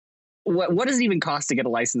what does it even cost to get a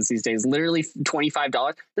license these days? Literally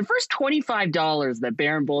 $25. The first $25 that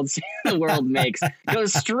Bear and Bold Save the World makes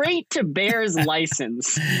goes straight to Bear's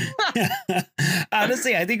license.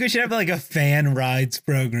 Honestly, I think we should have like a fan rides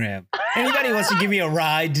program. Anybody wants to give me a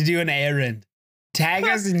ride to do an errand, tag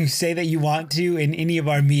us and you say that you want to in any of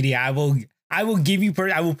our media. I will give you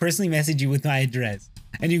I will personally message you with my address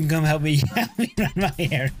and you can come help me run my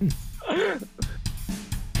errands.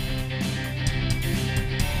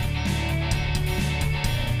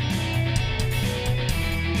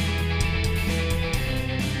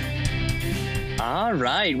 All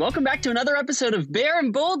right. Welcome back to another episode of Bear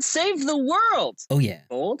and Bold Save the World. Oh, yeah.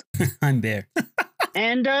 Bold? I'm Bear.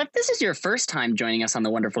 And if this is your first time joining us on the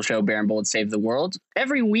wonderful show, Bear and Bold Save the World,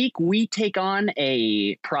 every week we take on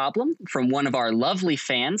a problem from one of our lovely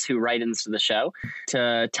fans who write into the show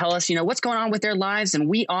to tell us, what's going on with their lives. And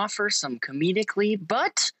we offer some comedically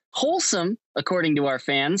but wholesome, according to our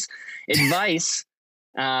fans, advice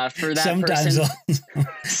for that person.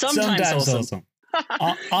 Sometimes wholesome.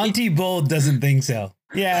 Auntie Bold doesn't think so.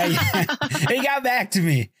 Yeah. He got back to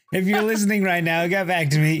me. If you're listening right now, he got back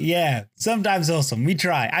to me. Yeah, sometimes wholesome. I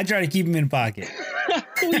try to keep him in pocket.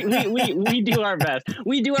 we do our best.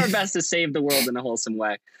 We do our best to save the world in a wholesome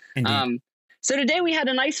way. So today we had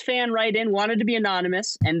a nice fan write in, wanted to be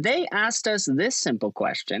anonymous, and they asked us this simple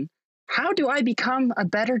question: how do I become a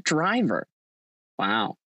better driver?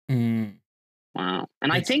 Wow. Wow.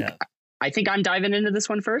 And I think I'm diving into this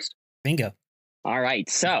one first. Bingo. All right,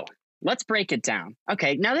 so let's break it down.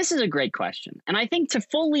 Okay, now this is a great question. And I think to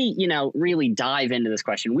fully, really dive into this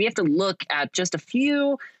question, we have to look at just a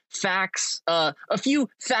few facts of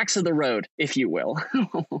the road, if you will.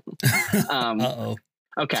 Uh-oh.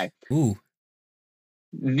 Okay. Ooh.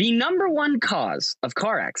 The number one cause of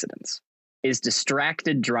car accidents is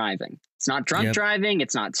distracted driving. It's not drunk driving.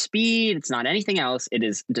 It's not speed. It's not anything else. It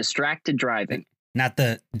is distracted driving. Not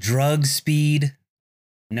the drug speed.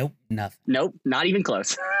 Nope, nothing. Nope, not even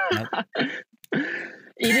close. Nope.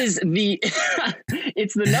 It's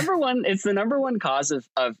the number one cause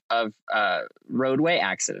of roadway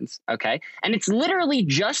accidents. Okay. And it's literally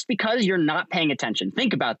just because you're not paying attention.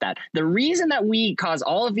 Think about that. The reason that we cause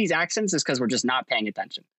all of these accidents is because we're just not paying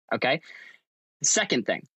attention. Okay. Second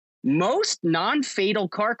thing, most non-fatal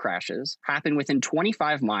car crashes happen within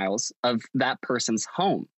 25 miles of that person's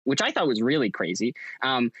home, which I thought was really crazy.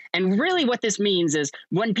 And really what this means is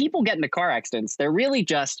when people get into car accidents, they're really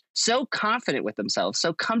just so confident with themselves,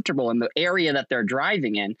 so comfortable in the area that they're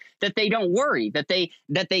driving in, that they don't worry, that they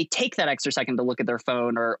take that extra second to look at their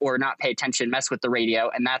phone or not pay attention, mess with the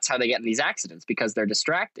radio. And that's how they get in these accidents, because they're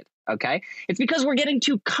distracted. Okay. It's because we're getting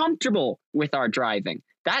too comfortable with our driving.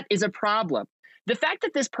 That is a problem. The fact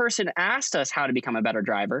that this person asked us how to become a better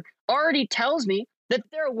driver already tells me that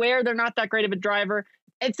they're aware they're not that great of a driver.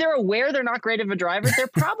 If they're aware they're not great of a driver, they're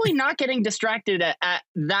probably not getting distracted at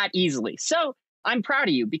that easily. So I'm proud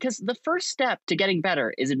of you, because the first step to getting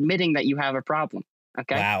better is admitting that you have a problem.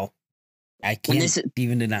 Okay. Wow. I can't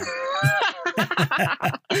even deny.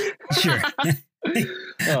 Sure.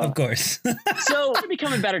 Of course. So to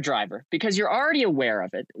become a better driver, because you're already aware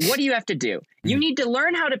of it, what do you have to do? You need to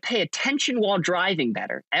learn how to pay attention while driving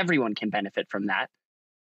better. Everyone can benefit from that.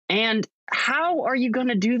 And how are you going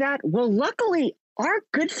to do that? Well, luckily, our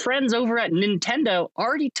good friends over at Nintendo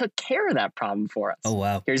already took care of that problem for us. Oh,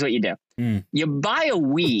 wow. Here's what you do. You buy a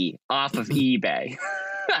Wii off of eBay,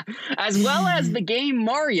 as well as the game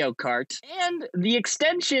Mario Kart and the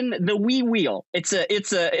extension, the Wii Wheel. It's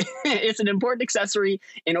an important accessory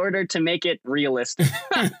in order to make it realistic.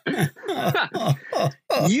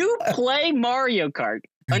 You play Mario Kart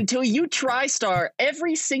until you TriStar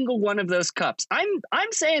every single one of those cups.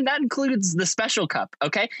 I'm saying that includes the special cup,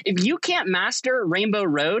 okay? If you can't master Rainbow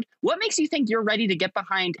Road, what makes you think you're ready to get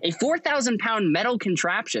behind a 4,000-pound metal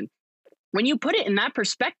contraption? When you put it in that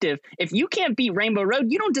perspective, if you can't beat Rainbow Road,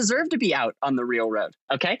 you don't deserve to be out on the real road,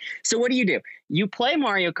 okay? So what do? You play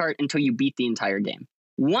Mario Kart until you beat the entire game.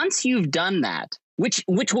 Once you've done that, which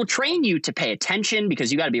will train you to pay attention, because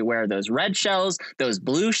you got to be aware of those red shells, those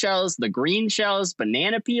blue shells, the green shells,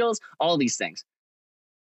 banana peels, all these things.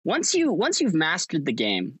 Once you've mastered the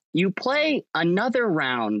game, you play another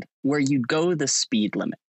round where you go the speed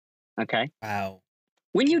limit, okay? Wow.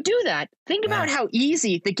 When you do that, think about how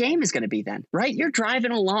easy the game is going to be then, right? You're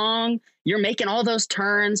driving along, you're making all those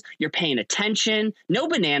turns, you're paying attention. No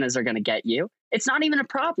bananas are going to get you. It's not even a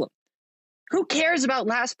problem. Who cares about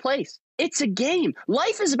last place? It's a game.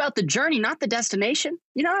 Life is about the journey, not the destination.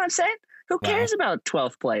 You know what I'm saying? Who cares about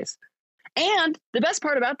 12th place? And the best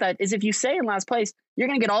part about that is if you stay in last place, you're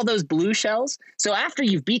going to get all those blue shells. So after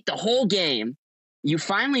you've beat the whole game, you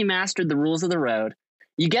finally mastered the rules of the road.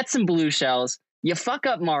 You get some blue shells. You fuck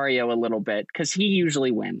up Mario a little bit because he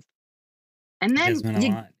usually wins. And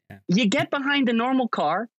then you get behind a normal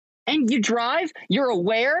car and you drive. You're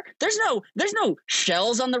aware. There's no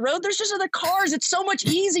shells on the road. There's just other cars. It's so much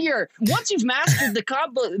easier. Once you've mastered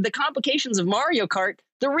the complications of Mario Kart,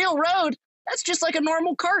 the real road, that's just like a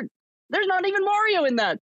normal kart. There's not even Mario in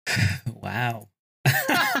that. Wow.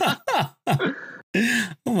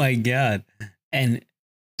 Oh my God. And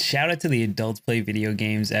shout out to the Adults Play Video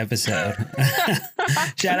Games episode.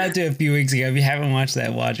 Shout out to a few weeks ago. If you haven't watched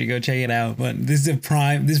that, watch it. Go check it out. But this is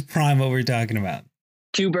prime what we're talking about.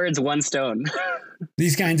 2 birds, 1 stone.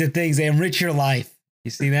 These kinds of things, they enrich your life.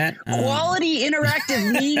 You see that? Quality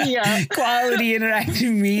interactive media. Quality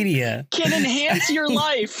interactive media. Can enhance your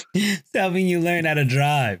life. It's helping you learn how to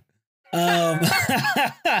drive. Check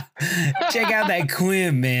out that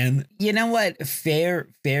Quim, man. You know what? Fair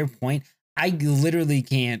point. I literally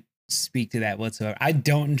can't speak to that whatsoever. I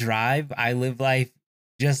don't drive. I live life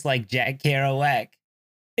just like Jack Kerouac.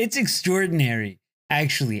 It's extraordinary.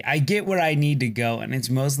 Actually, I get where I need to go, and it's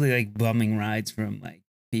mostly like bumming rides from like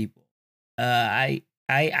people. I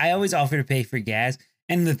always offer to pay for gas,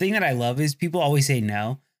 and the thing that I love is people always say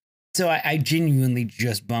no. So I genuinely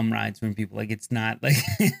just bum rides from people. Like, it's not like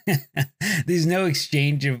there's no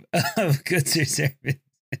exchange of goods or services.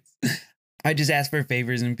 I just ask for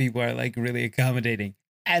favors and people are like really accommodating.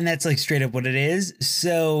 And that's like straight up what it is.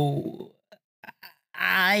 So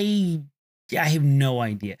I have no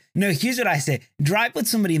idea. No, here's what I say. Drive with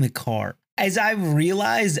somebody in the car. As I've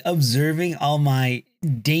realized observing all my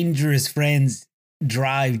dangerous friends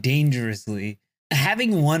drive dangerously,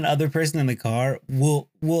 having one other person in the car will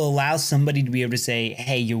allow somebody to be able to say,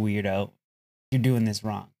 hey, you weirdo, you're doing this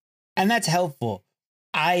wrong. And that's helpful.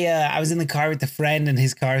 I was in the car with a friend and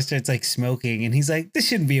his car starts like smoking and he's like, this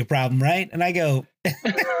shouldn't be a problem, right? And I go,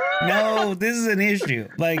 no, this is an issue.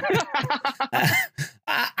 Like,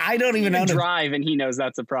 I don't even know. Drive and he knows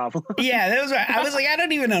that's a problem. Yeah, that was right. I was like, I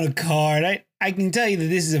don't even own a car. And I can tell you that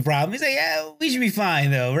this is a problem. He's like, yeah, we should be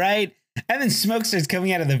fine though, right? And then smoke starts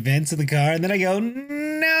coming out of the vents of the car. And then I go,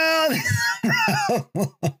 no, this is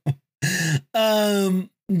a problem.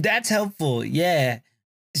 That's helpful. Yeah.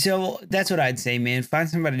 So that's what I'd say, man. Find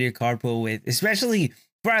somebody to carpool with, especially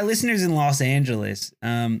for our listeners in Los Angeles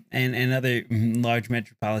and other large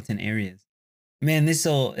metropolitan areas. Man,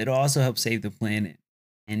 it'll also help save the planet.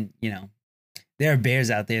 And, you know, there are bears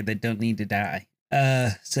out there that don't need to die.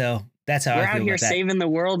 So that's how I feel about that. We're out here saving the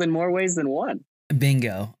world in more ways than one.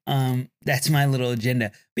 Bingo. That's my little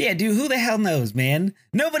agenda. But yeah, dude, who the hell knows, man?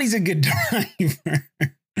 Nobody's a good driver.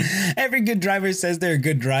 Every good driver says they're a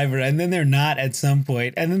good driver and then they're not at some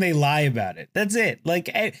point and then they lie about it. That's it. Like,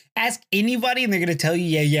 ask anybody and they're going to tell you,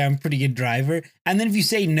 yeah, I'm a pretty good driver. And then if you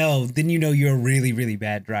say no, then you know you're a really, really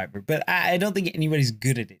bad driver. But I don't think anybody's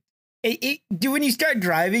good at it. Dude, when you start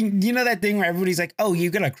driving, you know that thing where everybody's like, oh,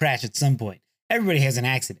 you're going to crash at some point. Everybody has an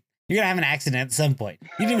accident. You're going to have an accident at some point.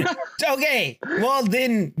 You didn't even, okay, well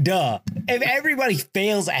then, duh. If everybody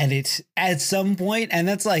fails at it at some point, and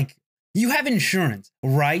that's like, you have insurance,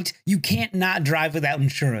 right? You can't not drive without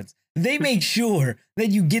insurance. They make sure that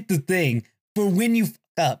you get the thing for when you fuck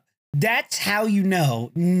up. That's how you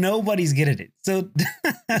know nobody's good at it. So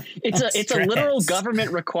it's a literal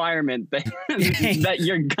government requirement that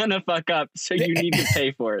you're gonna fuck up, so you need to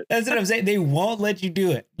pay for it. That's what I'm saying. They won't let you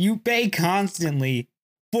do it. You pay constantly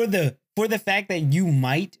for the fact that you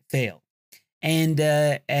might fail, and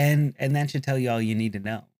that should tell you all you need to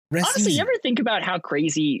know. Honestly, you ever think about how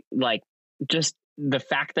crazy, like, just the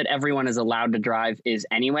fact that everyone is allowed to drive is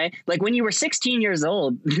anyway? Like, when you were 16 years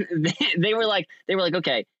old, they were like,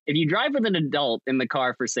 okay, if you drive with an adult in the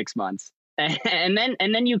car for 6 months, and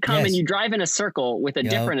then you come and you drive in a circle with a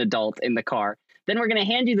different adult in the car, then we're going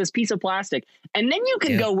to hand you this piece of plastic, and then you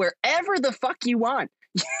can go wherever the fuck you want.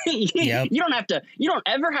 You don't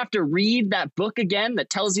ever have to read that book again that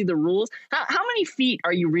tells you the rules. How many feet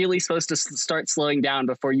are you really supposed to start slowing down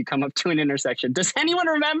before you come up to an intersection? Does anyone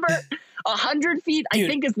remember? 100 feet, dude, I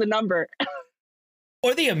think is the number.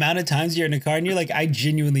 Or the amount of times you're in a car and you're like, I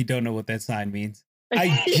genuinely don't know what that sign means. I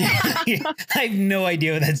have no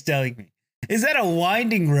idea what that's telling me. Is that a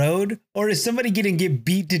winding road, or is somebody going to get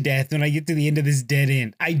beat to death when I get to the end of this dead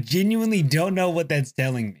end? I genuinely don't know what that's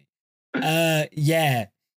telling me. Yeah.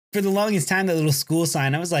 For the longest time, that little school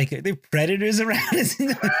sign, I was like, are there predators around? Does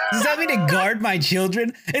that mean to guard my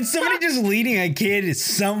children? It's somebody just leading a kid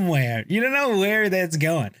somewhere. You don't know where that's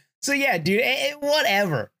going. So yeah, dude,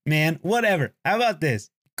 whatever, man, whatever. How about this?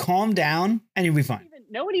 Calm down and you'll be fine.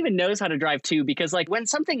 no one even knows how to drive too, because like when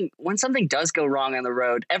something does go wrong on the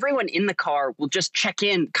road, everyone in the car will just check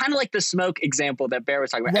in, kind of like the smoke example that Bear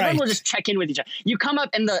was talking about. Right. Everyone will just check in with each other. You come up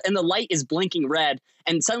and the light is blinking red,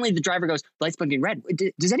 and suddenly the driver goes, "Light's blinking red."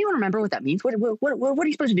 Does anyone remember what that means? What are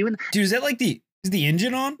you supposed to do? Dude, is that like is the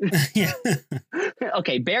engine on? Yeah.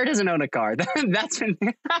 Okay, Bear doesn't own a car. That's been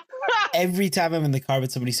every time I'm in the car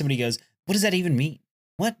with somebody goes, "What does that even mean?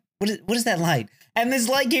 What is that light?" And this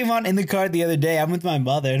light came on in the car the other day. I'm with my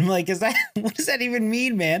mother, and I'm like, what does that even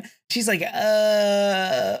mean, man? She's like,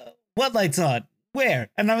 what light's on? Where?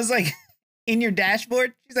 And I was like, in your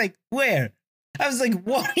dashboard? She's like, where? I was like,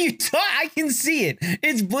 what are you talking? I can see it.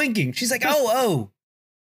 It's blinking. She's like, the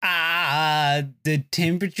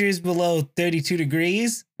temperature's below 32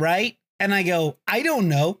 degrees, right? And I go, I don't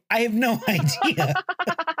know. I have no idea.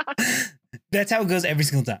 That's how it goes every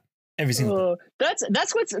single time. Every single time.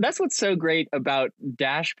 That's what's so great about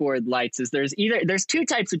dashboard lights is there's two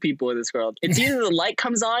types of people in this world. It's either the light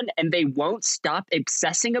comes on and they won't stop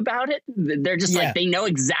obsessing about it. They're just like, they know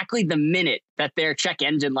exactly the minute that their check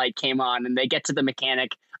engine light came on, and they get to the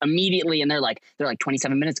mechanic immediately and they're like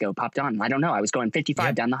 27 minutes ago, popped on. I don't know. I was going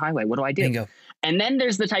 55 down the highway. What do I do? Bingo. And then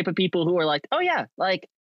there's the type of people who are like, oh yeah, like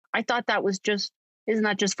I thought that was isn't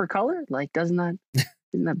that just for color? Like, isn't that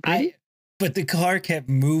pretty? But the car kept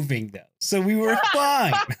moving, though, so we were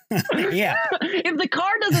fine. Yeah. If the car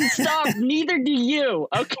doesn't stop, neither do you,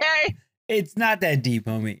 okay? It's not that deep,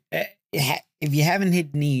 homie. If you haven't hit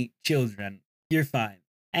any children, you're fine.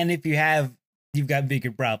 And if you have, you've got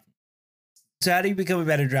bigger problems. So how do you become a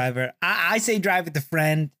better driver? I say drive with a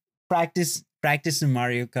friend. Practice some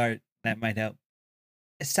Mario Kart. That might help.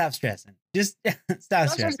 Stop stressing. Just stop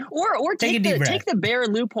stressing. Or take the Bear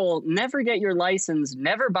loophole. Never get your license.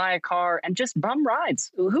 Never buy a car, and just bum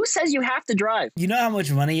rides. Who says you have to drive? You know how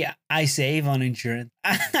much money I save on insurance?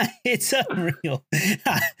 It's unreal.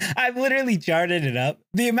 I've literally charted it up.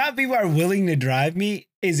 The amount people are willing to drive me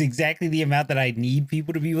is exactly the amount that I need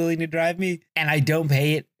people to be willing to drive me, and I don't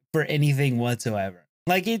pay it for anything whatsoever.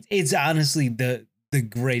 Like it's honestly the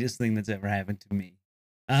greatest thing that's ever happened to me.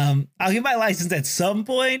 I'll get my license at some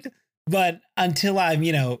point, but until I'm,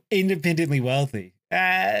 independently wealthy,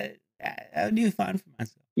 I'll do fine for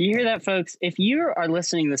myself. You hear that, folks? If you are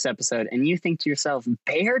listening to this episode and you think to yourself,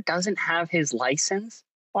 Bear doesn't have his license,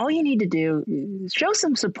 all you need to do is show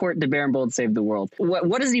some support to Bear and Bold Save the World.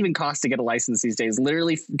 What does it even cost to get a license these days?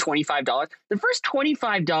 Literally $25. The first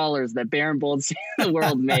 $25 that Bear and Bold Save the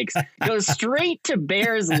World makes goes straight to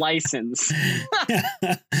Bear's license.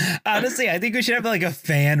 Honestly, I think we should have like a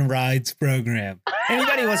fan rides program.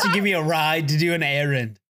 Anybody wants to give me a ride to do an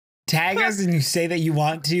errand, tag us and you say that you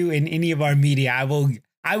want to in any of our media. I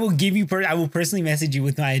will give you. I will personally message you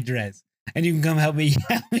with my address, and you can come help me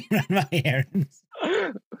run my errands.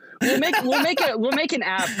 We'll make an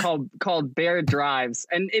app called Bear Drives,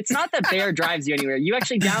 and it's not that Bear drives you anywhere. You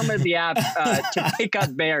actually download the app to pick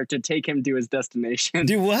up Bear to take him to his destination.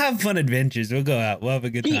 Dude, we'll have fun adventures. We'll go out. We'll have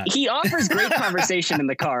a good time. He offers great conversation in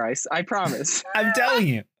the car. I promise. I'm telling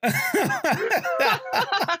you.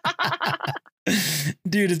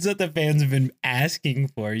 Dude, it's what the fans have been asking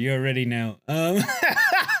for. You already know. Oh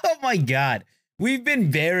my God. We've been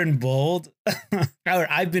Bear and Bold. Or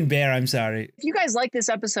I've been Bear, I'm sorry. If you guys like this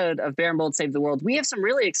episode of Bear and Bold Save the World, we have some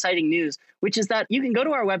really exciting news, which is that you can go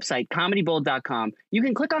to our website, comedybold.com. You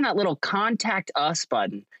can click on that little Contact Us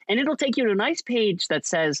button, and it'll take you to a nice page that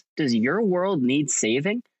says, does your world need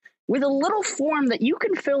saving? With a little form that you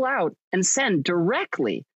can fill out and send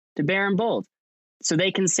directly to Bear and Bold, so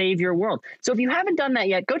they can save your world. So if you haven't done that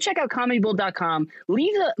yet, go check out comedybold.com.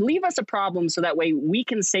 Leave us a problem so that way we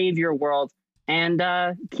can save your world. And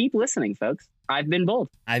keep listening, folks. I've been Bold.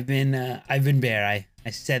 I've been Bear. I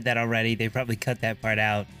said that already. They probably cut that part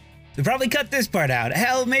out. They probably cut this part out.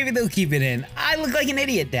 Hell, maybe they'll keep it in. I look like an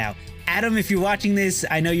idiot now. Adam, if you're watching this,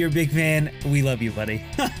 I know you're a big fan. We love you, buddy.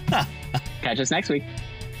 Catch us next week.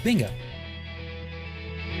 Bingo.